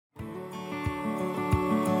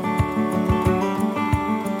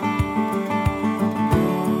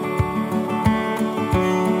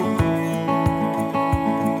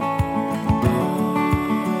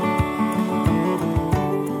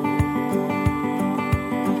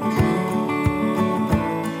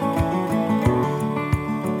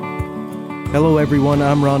Hello everyone,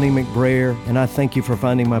 I'm Ronnie McBrayer, and I thank you for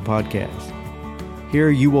finding my podcast. Here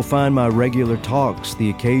you will find my regular talks, the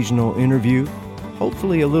occasional interview,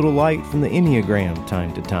 hopefully a little light from the Enneagram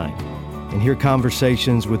time to time, and hear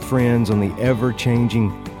conversations with friends on the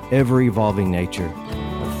ever-changing, ever-evolving nature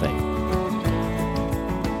of faith.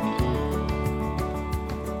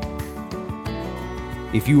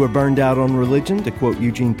 If you are burned out on religion, to quote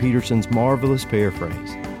Eugene Peterson's marvelous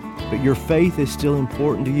paraphrase, but your faith is still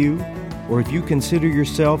important to you, or if you consider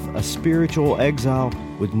yourself a spiritual exile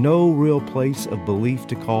with no real place of belief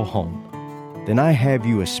to call home, then I have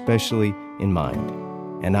you especially in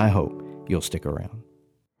mind, and I hope you'll stick around.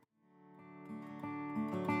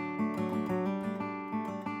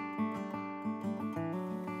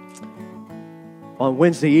 On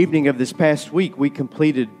Wednesday evening of this past week, we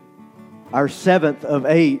completed our 7th of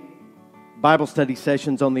 8 Bible study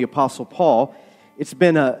sessions on the Apostle Paul. It's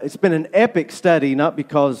been an epic study, not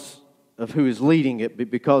because of who is leading it,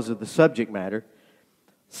 but because of the subject matter.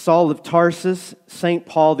 Saul of Tarsus, St.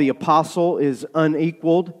 Paul the Apostle, is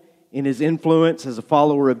unequaled in his influence as a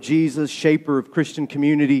follower of Jesus, shaper of Christian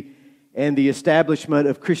community, and the establishment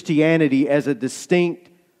of Christianity as a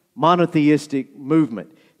distinct monotheistic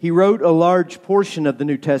movement. He wrote a large portion of the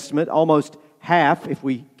New Testament, almost half if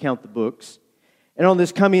we count the books. And on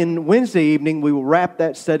this coming Wednesday evening, we will wrap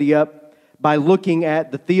that study up by looking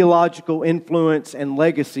at the theological influence and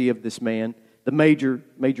legacy of this man, the major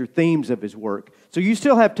themes of his work. So you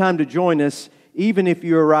still have time to join us, even if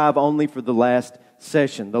you arrive only for the last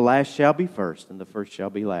session. The last shall be first, and the first shall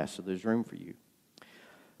be last, so there's room for you.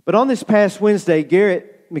 But on this past Wednesday,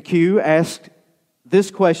 Garrett McHugh asked this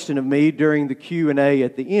question of me during the Q&A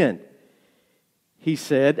at the end. He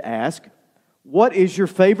said, what is your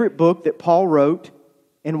favorite book that Paul wrote,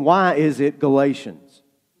 and why is it Galatians?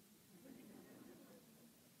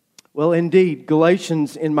 Well, indeed,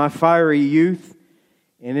 Galatians in my fiery youth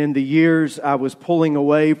and in the years I was pulling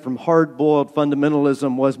away from hard-boiled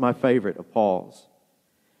fundamentalism was my favorite of Paul's.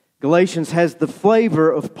 Galatians has the flavor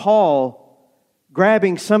of Paul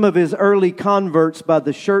grabbing some of his early converts by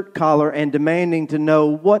the shirt collar and demanding to know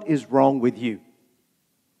what is wrong with you.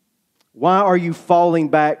 Why are you falling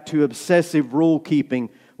back to obsessive rule-keeping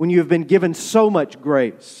when you have been given so much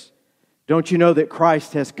grace? Don't you know that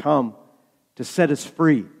Christ has come to set us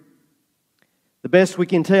free? The best we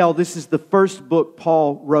can tell, this is the first book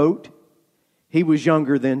Paul wrote. He was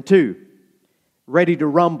younger then too, ready to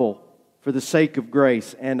rumble for the sake of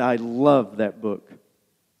grace, and I love that book.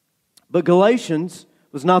 But Galatians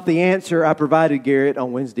was not the answer I provided Garrett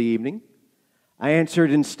on Wednesday evening. I answered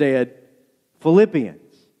instead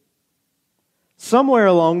Philippians. Somewhere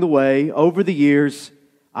along the way, over the years,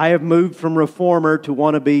 I have moved from reformer to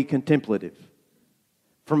wannabe contemplative,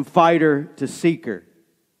 from fighter to seeker,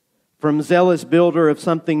 from zealous builder of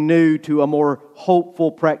something new to a more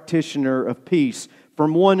hopeful practitioner of peace,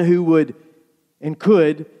 from one who would and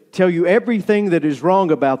could tell you everything that is wrong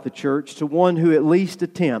about the church to one who at least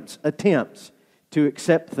attempts to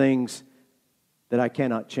accept things that I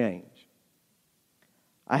cannot change.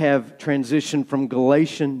 I have transitioned from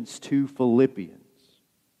Galatians to Philippians.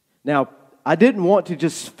 Now, I didn't want to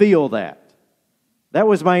just feel that. That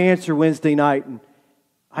was my answer Wednesday night, and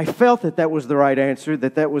I felt that was the right answer,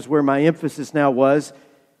 that was where my emphasis now was.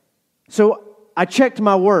 So I checked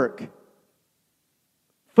my work.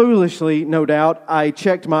 Foolishly, no doubt, I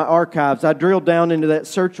checked my archives. I drilled down into that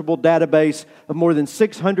searchable database of more than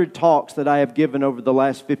 600 talks that I have given over the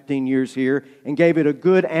last 15 years here and gave it a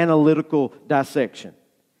good analytical dissection.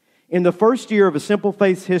 In the first year of A Simple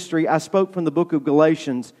Faith's history, I spoke from the book of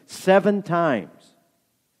Galatians 7 times,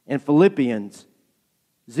 and Philippians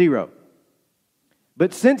 0.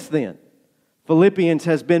 But since then, Philippians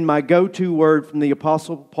has been my go-to word from the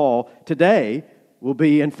Apostle Paul. Today will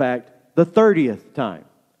be, in fact, the 30th time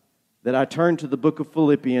that I turn to the book of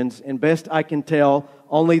Philippians, and best I can tell,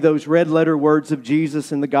 only those red-letter words of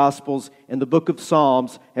Jesus in the Gospels and the book of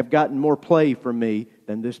Psalms have gotten more play from me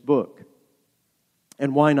than this book.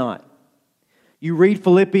 And why not? You read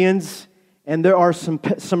Philippians, and there are some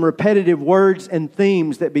repetitive words and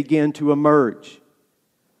themes that begin to emerge.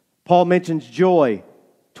 Paul mentions joy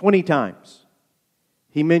 20 times.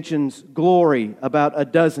 He mentions glory about a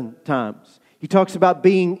dozen times. He talks about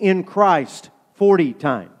being in Christ 40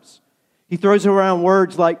 times. He throws around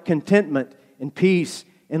words like contentment and peace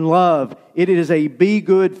and love. It is a be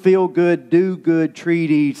good, feel good, do good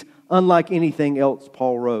treatise, unlike anything else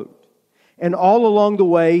Paul wrote. And all along the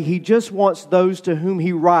way, he just wants those to whom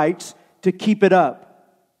he writes to keep it up.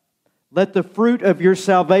 Let the fruit of your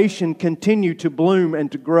salvation continue to bloom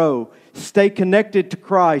and to grow. Stay connected to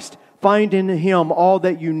Christ. Find in Him all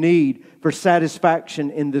that you need for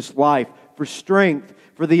satisfaction in this life, for strength,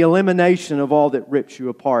 for the elimination of all that rips you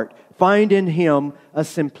apart. Find in Him a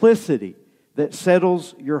simplicity that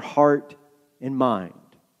settles your heart and mind.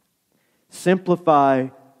 Simplify.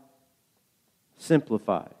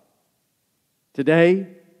 Today,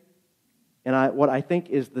 and what I think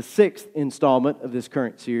is the 6th installment of this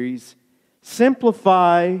current series,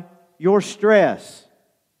 simplify your stress.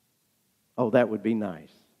 Oh, that would be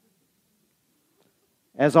nice.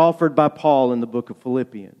 As offered by Paul in the book of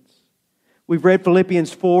Philippians. We've read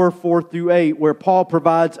Philippians 4:4-8, where Paul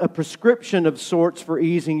provides a prescription of sorts for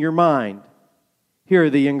easing your mind. Here are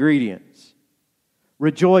the ingredients.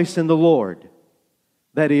 Rejoice in the Lord.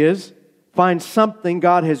 That is, find something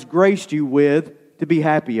God has graced you with to be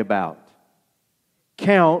happy about.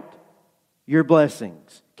 Count your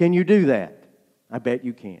blessings. Can you do that? I bet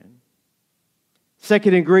you can.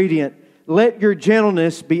 Second ingredient, let your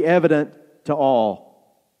gentleness be evident to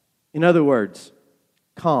all. In other words,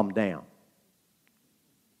 calm down.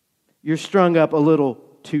 You're strung up a little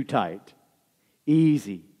too tight.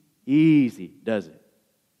 Easy does it.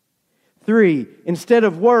 3, instead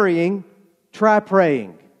of worrying, try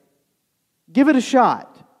praying. Give it a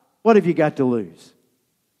shot. What have you got to lose?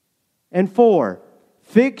 And 4,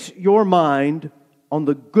 fix your mind on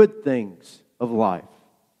the good things of life.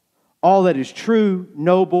 All that is true,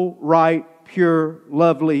 noble, right, pure,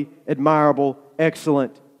 lovely, admirable,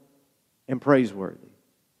 excellent, and praiseworthy.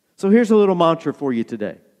 So here's a little mantra for you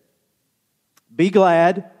today. Be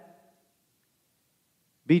glad.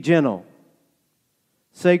 Be gentle.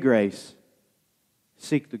 Say grace.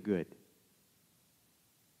 Seek the good.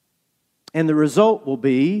 And the result will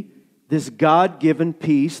be this God-given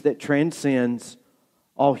peace that transcends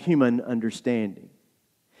all human understanding.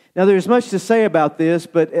 Now, there's much to say about this,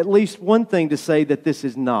 but at least one thing to say that this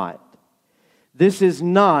is not. This is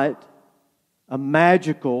not a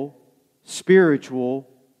magical, spiritual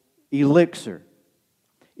elixir.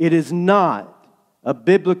 It is not a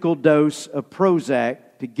biblical dose of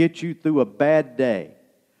Prozac to get you through a bad day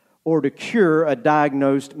or to cure a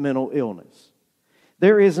diagnosed mental illness.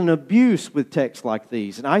 There is an abuse with texts like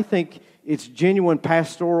these, and I think it's genuine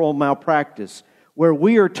pastoral malpractice where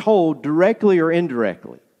we are told directly or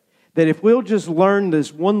indirectly that if we'll just learn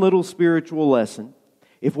this one little spiritual lesson,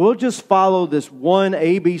 if we'll just follow this one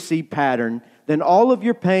ABC pattern, then all of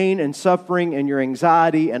your pain and suffering and your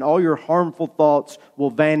anxiety and all your harmful thoughts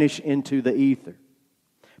will vanish into the ether.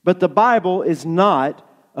 But the Bible is not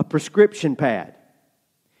a prescription pad.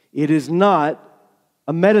 It is not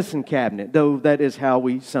a medicine cabinet, though that is how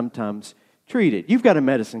we sometimes treat it. You've got a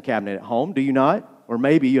medicine cabinet at home, do you not? Or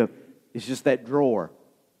maybe it's just that drawer.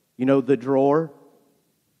 You know the drawer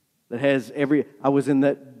that has I was in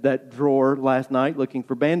that drawer last night looking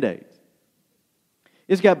for Band-Aids.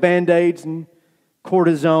 It's got Band-Aids and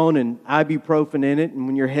cortisone and ibuprofen in it, and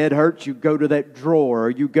when your head hurts, you go to that drawer, or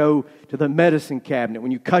you go to the medicine cabinet.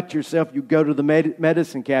 When you cut yourself, you go to the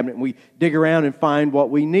medicine cabinet, and we dig around and find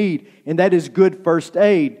what we need. And that is good first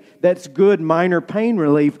aid. That's good minor pain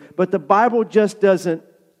relief, but the Bible just doesn't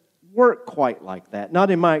work quite like that,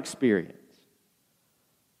 not in my experience.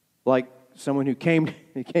 Like someone who came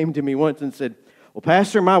to me once and said, well,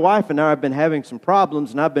 Pastor, my wife and I have been having some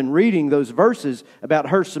problems, and I've been reading those verses about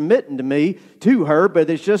her submitting to her, but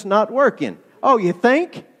it's just not working. Oh, you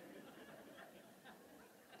think?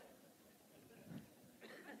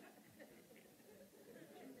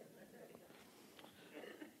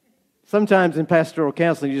 Sometimes in pastoral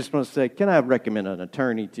counseling, you just want to say, can I recommend an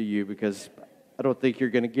attorney to you because I don't think you're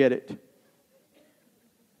going to get it.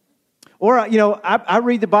 Or, I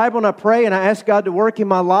read the Bible and I pray and I ask God to work in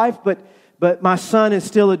my life, but my son is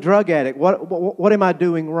still a drug addict. What am I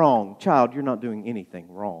doing wrong? Child, you're not doing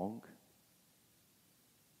anything wrong.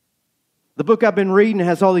 The book I've been reading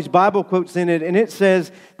has all these Bible quotes in it, and it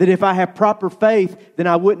says that if I have proper faith, then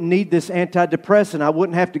I wouldn't need this antidepressant. I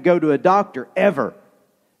wouldn't have to go to a doctor ever.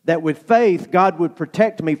 That with faith, God would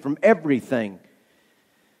protect me from everything.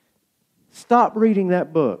 Stop reading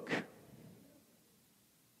that book.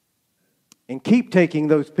 And keep taking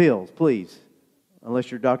those pills, please.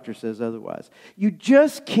 Unless your doctor says otherwise. You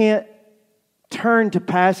just can't turn to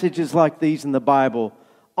passages like these in the Bible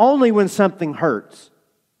only when something hurts,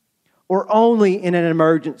 or only in an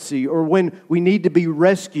emergency, or when we need to be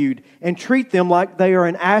rescued, and treat them like they are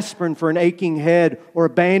an aspirin for an aching head, or a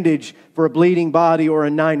bandage for a bleeding body, or a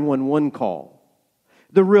 911 call.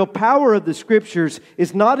 The real power of the Scriptures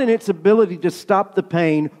is not in its ability to stop the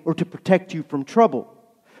pain or to protect you from trouble.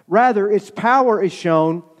 Rather, its power is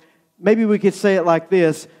shown, maybe we could say it like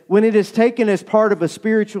this, when it is taken as part of a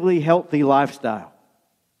spiritually healthy lifestyle.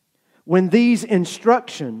 When these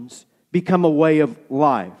instructions become a way of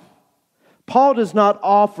life. Paul does not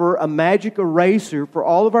offer a magic eraser for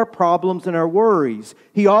all of our problems and our worries.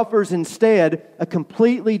 He offers instead a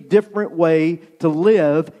completely different way to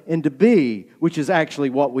live and to be, which is actually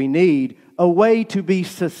what we need, a way to be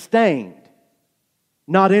sustained,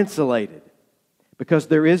 not insulated, because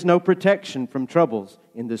there is no protection from troubles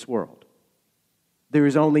in this world. There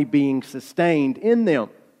is only being sustained in them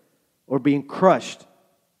or being crushed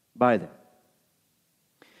by them.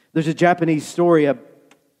 There's a Japanese story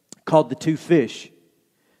called The Two Fish.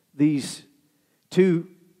 These two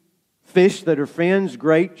fish that are friends,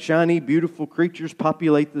 great, shiny, beautiful creatures,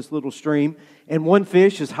 populate this little stream. And one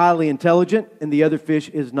fish is highly intelligent, and the other fish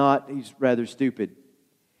is not. He's rather stupid.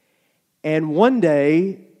 And one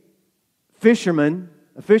day,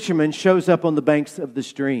 a fisherman shows up on the banks of the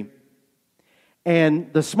stream.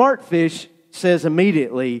 And the smart fish says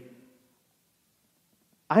immediately,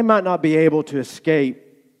 I might not be able to escape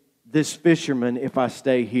this fisherman if I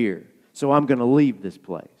stay here. So I'm going to leave this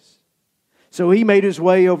place. So he made his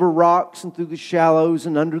way over rocks and through the shallows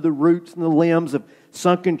and under the roots and the limbs of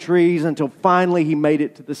sunken trees until finally he made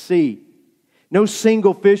it to the sea. No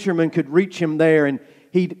single fisherman could reach him there, and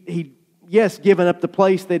he'd given up the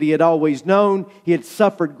place that he had always known. He had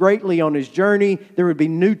suffered greatly on his journey. There would be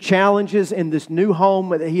new challenges in this new home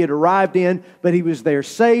that he had arrived in, but he was there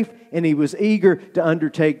safe, and he was eager to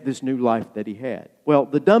undertake this new life that he had. Well,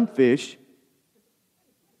 the dumb fish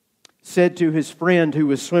said to his friend who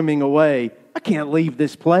was swimming away, I can't leave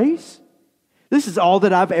this place. This is all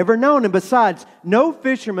that I've ever known, and besides, no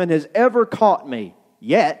fisherman has ever caught me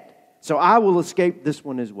yet, so I will escape this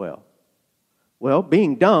one as well. Well,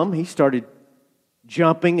 being dumb, he started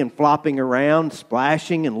jumping and flopping around,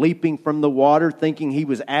 splashing and leaping from the water, thinking he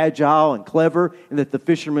was agile and clever and that the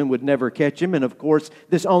fisherman would never catch him. And of course,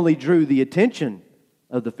 this only drew the attention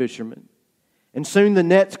of the fisherman. And soon the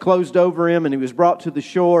nets closed over him and he was brought to the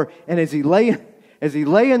shore. And as he lay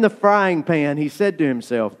in the frying pan, he said to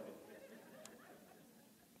himself,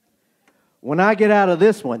 when I get out of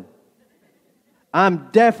this one, I'm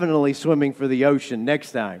definitely swimming for the ocean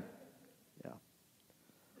next time.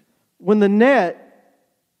 When the net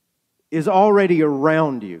is already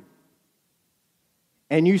around you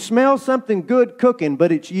and you smell something good cooking,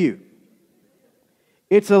 but it's you,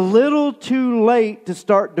 it's a little too late to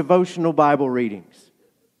start devotional Bible readings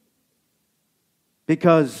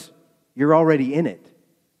because you're already in it.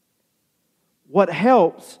 What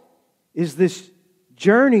helps is this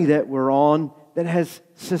journey that we're on that has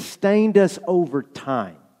sustained us over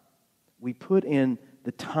time. We put in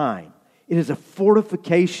the time. It is a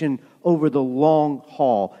fortification over the long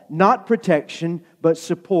haul. Not protection, but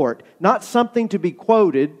support. Not something to be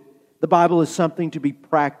quoted. The Bible is something to be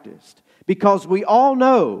practiced. Because we all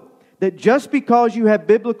know that just because you have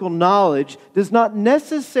biblical knowledge does not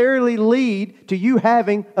necessarily lead to you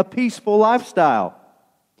having a peaceful lifestyle.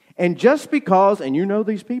 And just because, and you know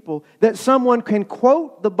these people, that someone can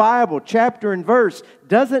quote the Bible chapter and verse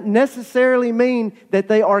doesn't necessarily mean that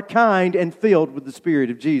they are kind and filled with the Spirit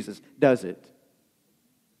of Jesus, does it?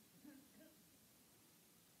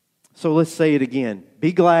 So let's say it again.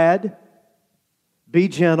 Be glad, be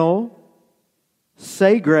gentle,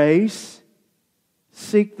 say grace,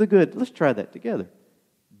 seek the good. Let's try that together.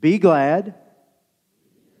 Be glad.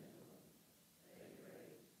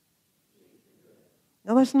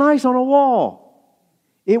 Now that's nice on a wall.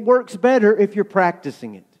 It works better if you're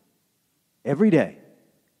practicing it every day.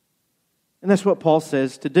 And that's what Paul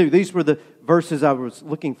says to do. These were the verses I was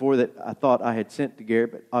looking for that I thought I had sent to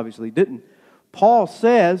Garrett, but obviously didn't. Paul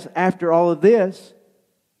says, after all of this,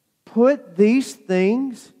 put these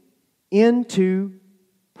things into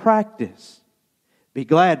practice. Be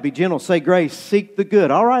glad, be gentle, say grace, seek the good.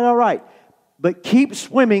 All right. But keep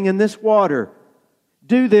swimming in this water.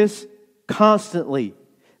 Do this constantly.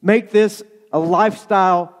 Make this a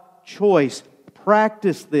lifestyle choice.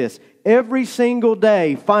 Practice this. Every single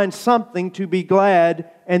day, find something to be glad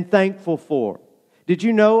and thankful for. Did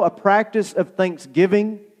you know a practice of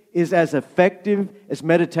thanksgiving is as effective as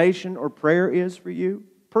meditation or prayer is for you?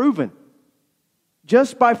 Proven.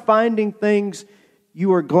 Just by finding things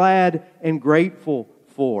you are glad and grateful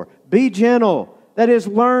for. Be gentle. That is,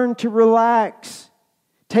 learn to relax.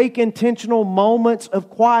 Take intentional moments of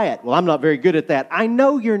quiet. Well, I'm not very good at that. I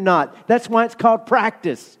know you're not. That's why it's called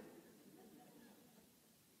practice.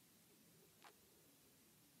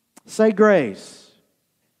 Say grace.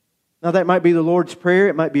 Now that might be the Lord's Prayer.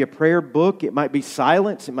 It might be a prayer book. It might be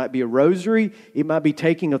silence. It might be a rosary. It might be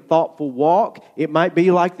taking a thoughtful walk. It might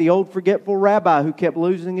be like the old forgetful rabbi who kept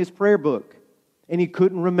losing his prayer book. and he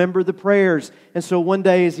couldn't remember the prayers. And so one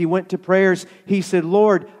day as he went to prayers, he said,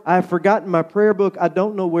 Lord, I've forgotten my prayer book. I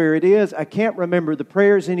don't know where it is. I can't remember the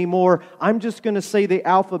prayers anymore. I'm just going to say the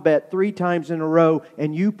alphabet 3 times in a row,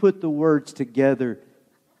 and you put the words together.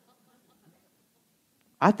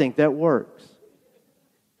 I think that works.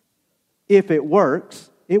 If it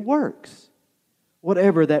works, it works.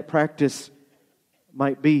 Whatever that practice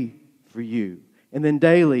might be for you. And then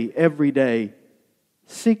daily, every day,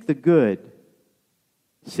 seek the good.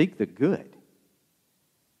 Seek the good.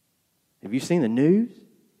 Have you seen the news?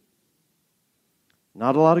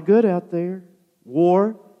 Not a lot of good out there.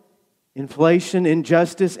 War, inflation,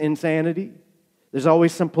 injustice, insanity. There's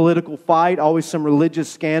always some political fight, always some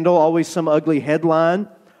religious scandal, always some ugly headline,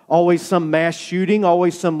 always some mass shooting,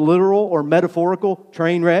 always some literal or metaphorical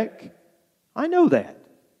train wreck. I know that.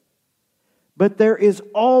 But there is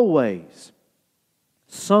always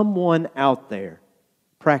someone out there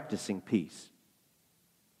practicing peace,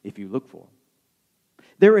 if you look for them.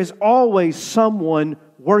 There is always someone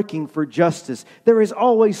working for justice. There is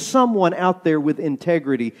always someone out there with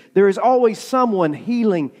integrity. There is always someone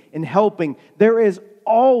healing and helping. There is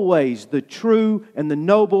always the true and the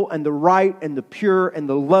noble and the right and the pure and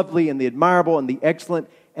the lovely and the admirable and the excellent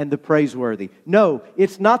and the praiseworthy. No,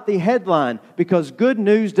 it's not the headline, because good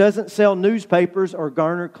news doesn't sell newspapers or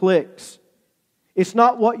garner clicks. It's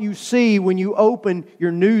not what you see when you open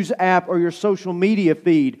your news app or your social media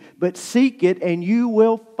feed, but seek it and you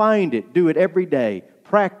will find it. Do it every day.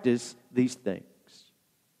 Practice these things.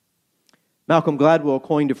 Malcolm Gladwell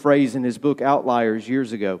coined a phrase in his book Outliers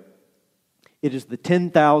years ago. It is the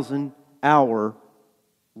 10,000 hour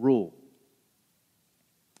rule.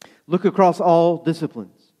 Look across all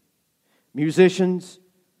disciplines. Musicians,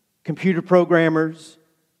 computer programmers,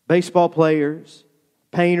 baseball players,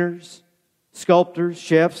 painters, sculptors,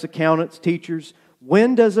 chefs, accountants, teachers.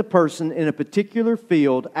 When does a person in a particular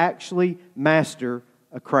field actually master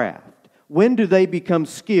a craft? When do they become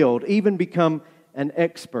skilled, even become an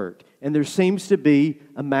expert? And there seems to be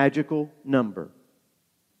a magical number.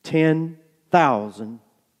 10,000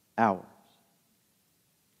 hours.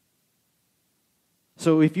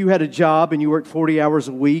 So if you had a job and you worked 40 hours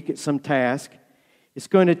a week at some task, it's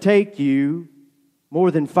going to take you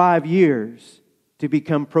more than 5 years to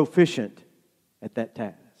become proficient at that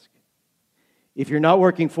task. If you're not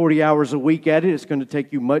working 40 hours a week at it, it's going to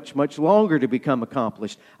take you much, much longer to become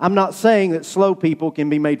accomplished. I'm not saying that slow people can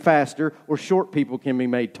be made faster or short people can be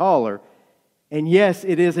made taller. And yes,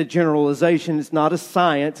 it is a generalization. It's not a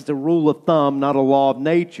science. It's a rule of thumb, not a law of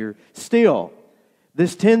nature. Still,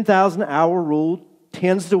 this 10,000 hour rule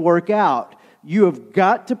tends to work out. You have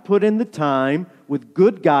got to put in the time with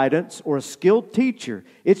good guidance or a skilled teacher.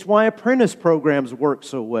 It's why apprentice programs work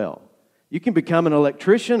so well. You can become an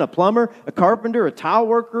electrician, a plumber, a carpenter, a tile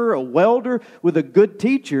worker, a welder with a good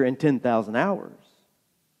teacher in 10,000 hours.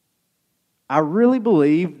 I really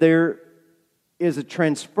believe there is a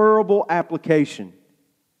transferable application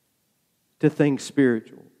to things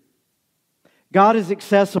spiritual. God is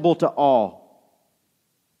accessible to all.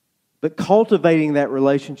 But cultivating that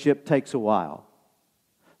relationship takes a while.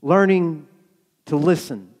 Learning to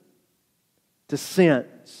listen, to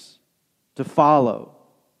sense, to follow,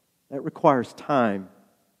 that requires time.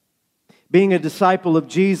 Being a disciple of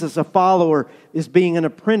Jesus, a follower, is being an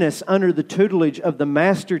apprentice under the tutelage of the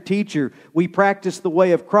master teacher. We practice the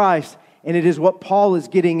way of Christ, and it is what Paul is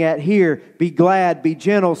getting at here. Be glad, be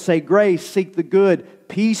gentle, say grace, seek the good.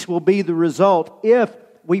 Peace will be the result if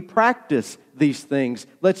we practice these things.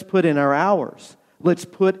 Let's put in our hours. Let's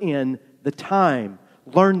put in the time.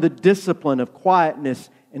 Learn the discipline of quietness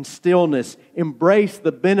and stillness. Embrace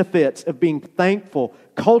the benefits of being thankful.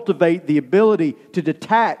 Cultivate the ability to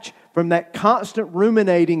detach from that constant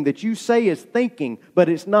ruminating that you say is thinking, but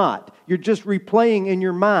it's not. You're just replaying in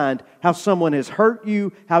your mind how someone has hurt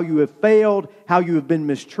you, how you have failed, how you have been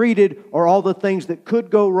mistreated, or all the things that could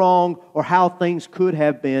go wrong, or how things could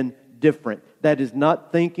have been different. That is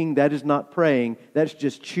not thinking, that is not praying, that's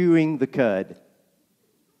just chewing the cud.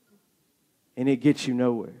 And it gets you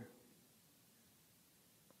nowhere.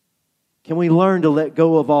 Can we learn to let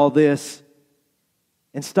go of all this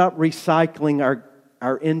and stop recycling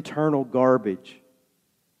our internal garbage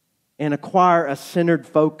and acquire a centered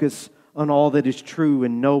focus on all that is true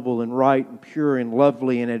and noble and right and pure and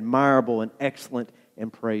lovely and admirable and excellent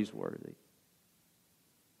and praiseworthy?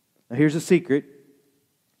 Now here's a secret.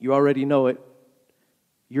 You already know it.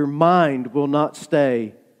 Your mind will not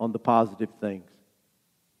stay on the positive things.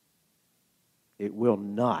 It will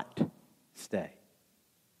not stay.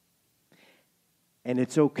 And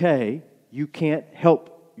it's okay. You can't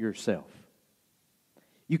help yourself.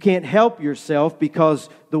 You can't help yourself because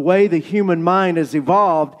the way the human mind has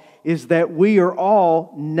evolved is that we are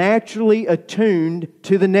all naturally attuned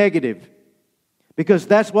to the negative. Because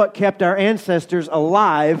that's what kept our ancestors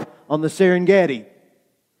alive on the Serengeti.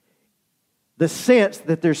 The sense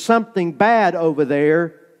that there's something bad over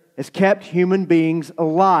there has kept human beings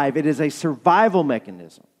alive. It is a survival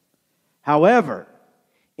mechanism. However,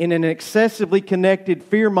 in an excessively connected,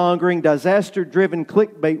 fear-mongering, disaster-driven,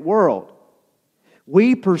 clickbait world,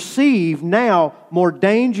 we perceive now more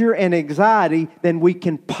danger and anxiety than we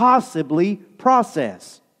can possibly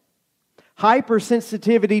process.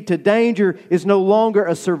 Hypersensitivity to danger is no longer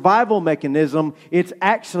a survival mechanism. It's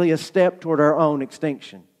actually a step toward our own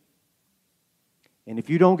extinction. And if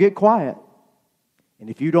you don't get quiet, and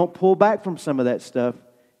if you don't pull back from some of that stuff,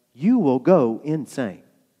 you will go insane.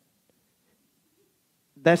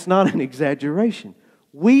 That's not an exaggeration.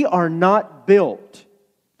 We are not built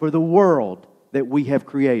for the world that we have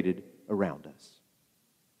created around us.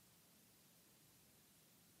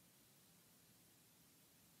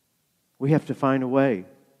 We have to find a way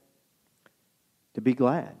to be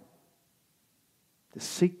glad, to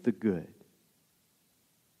seek the good,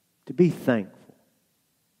 to be thankful,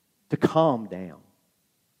 to calm down,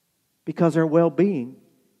 because our well-being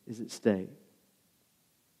is at stake.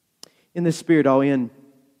 In this spirit, I'll end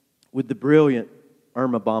with the brilliant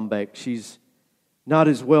Erma Bombeck. She's not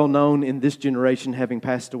as well known in this generation, having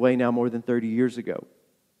passed away now more than 30 years ago.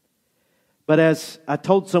 But as I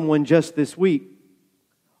told someone just this week,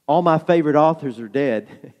 all my favorite authors are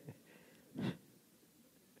dead.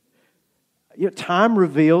 Time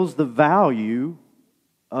reveals the value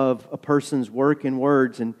of a person's work and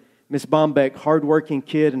words. And Miss Bombeck, hardworking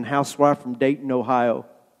kid and housewife from Dayton, Ohio,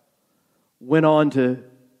 went on to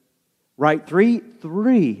write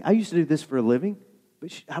three. I used to do this for a living,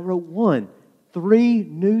 but I wrote 3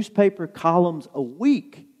 newspaper columns a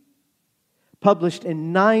week, published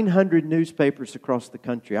in 900 newspapers across the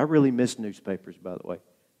country. I really miss newspapers, by the way.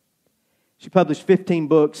 She published 15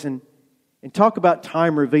 books, and talk about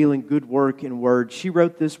time revealing good work and words. She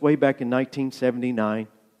wrote this way back in 1979,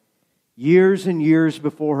 years and years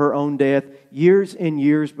before her own death, years and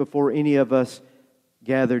years before any of us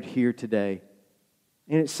gathered here today.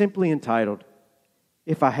 And it's simply entitled,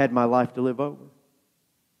 If I Had My Life to Live Over.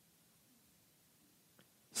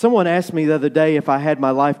 Someone asked me the other day, if I had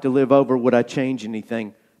my life to live over, would I change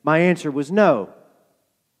anything? My answer was no.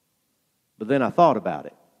 But then I thought about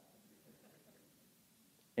it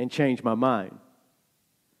and changed my mind.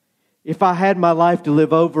 If I had my life to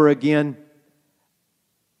live over again,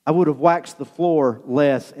 I would have waxed the floor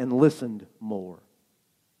less and listened more.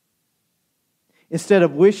 Instead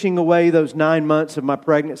of wishing away those 9 months of my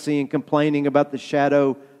pregnancy and complaining about the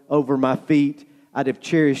shadow over my feet, I'd have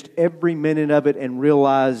cherished every minute of it and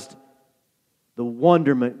realized the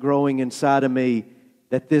wonderment growing inside of me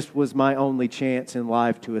that this was my only chance in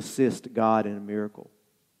life to assist God in a miracle.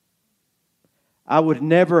 I would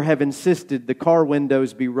never have insisted the car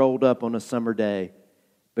windows be rolled up on a summer day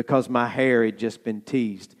because my hair had just been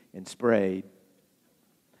teased and sprayed.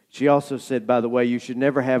 She also said, by the way, you should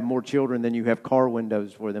never have more children than you have car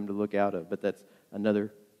windows for them to look out of. But that's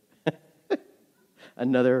another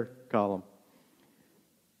column.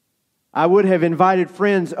 I would have invited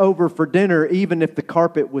friends over for dinner even if the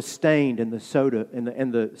carpet was stained and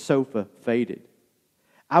the sofa faded.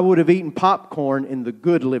 I would have eaten popcorn in the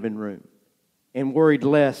good living room and worried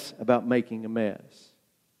less about making a mess.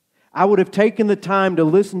 I would have taken the time to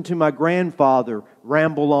listen to my grandfather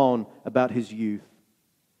ramble on about his youth.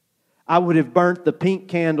 I would have burnt the pink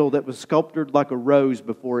candle that was sculptured like a rose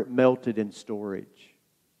before it melted in storage.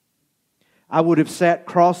 I would have sat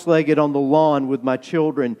cross-legged on the lawn with my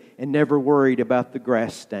children and never worried about the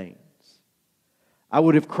grass stains. I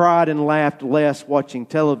would have cried and laughed less watching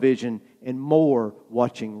television and more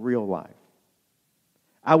watching real life.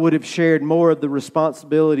 I would have shared more of the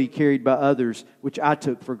responsibility carried by others, which I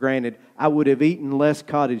took for granted. I would have eaten less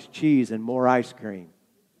cottage cheese and more ice cream.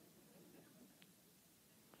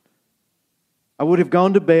 I would have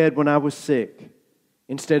gone to bed when I was sick,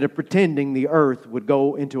 instead of pretending the earth would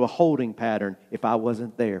go into a holding pattern if I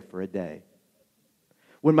wasn't there for a day.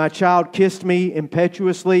 When my child kissed me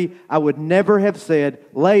impetuously, I would never have said,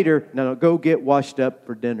 later, no, go get washed up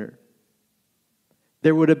for dinner.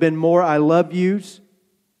 There would have been more I love yous,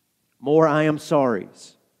 more I am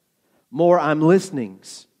sorries, more I'm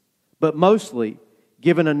listenings. But mostly,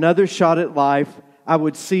 given another shot at life, I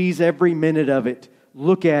would seize every minute of it,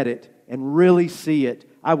 look at it, and really see it.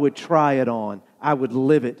 I would try it on. I would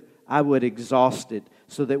live it. I would exhaust it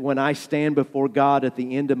so that when I stand before God at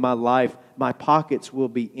the end of my life, my pockets will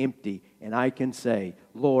be empty and I can say,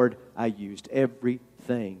 Lord, I used every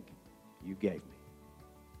thing you gave me.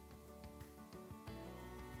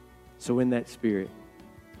 So in that spirit,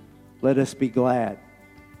 let us be glad.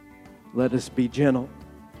 Let us be gentle.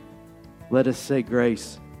 Let us say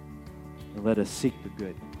grace. And let us seek the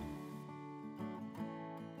good.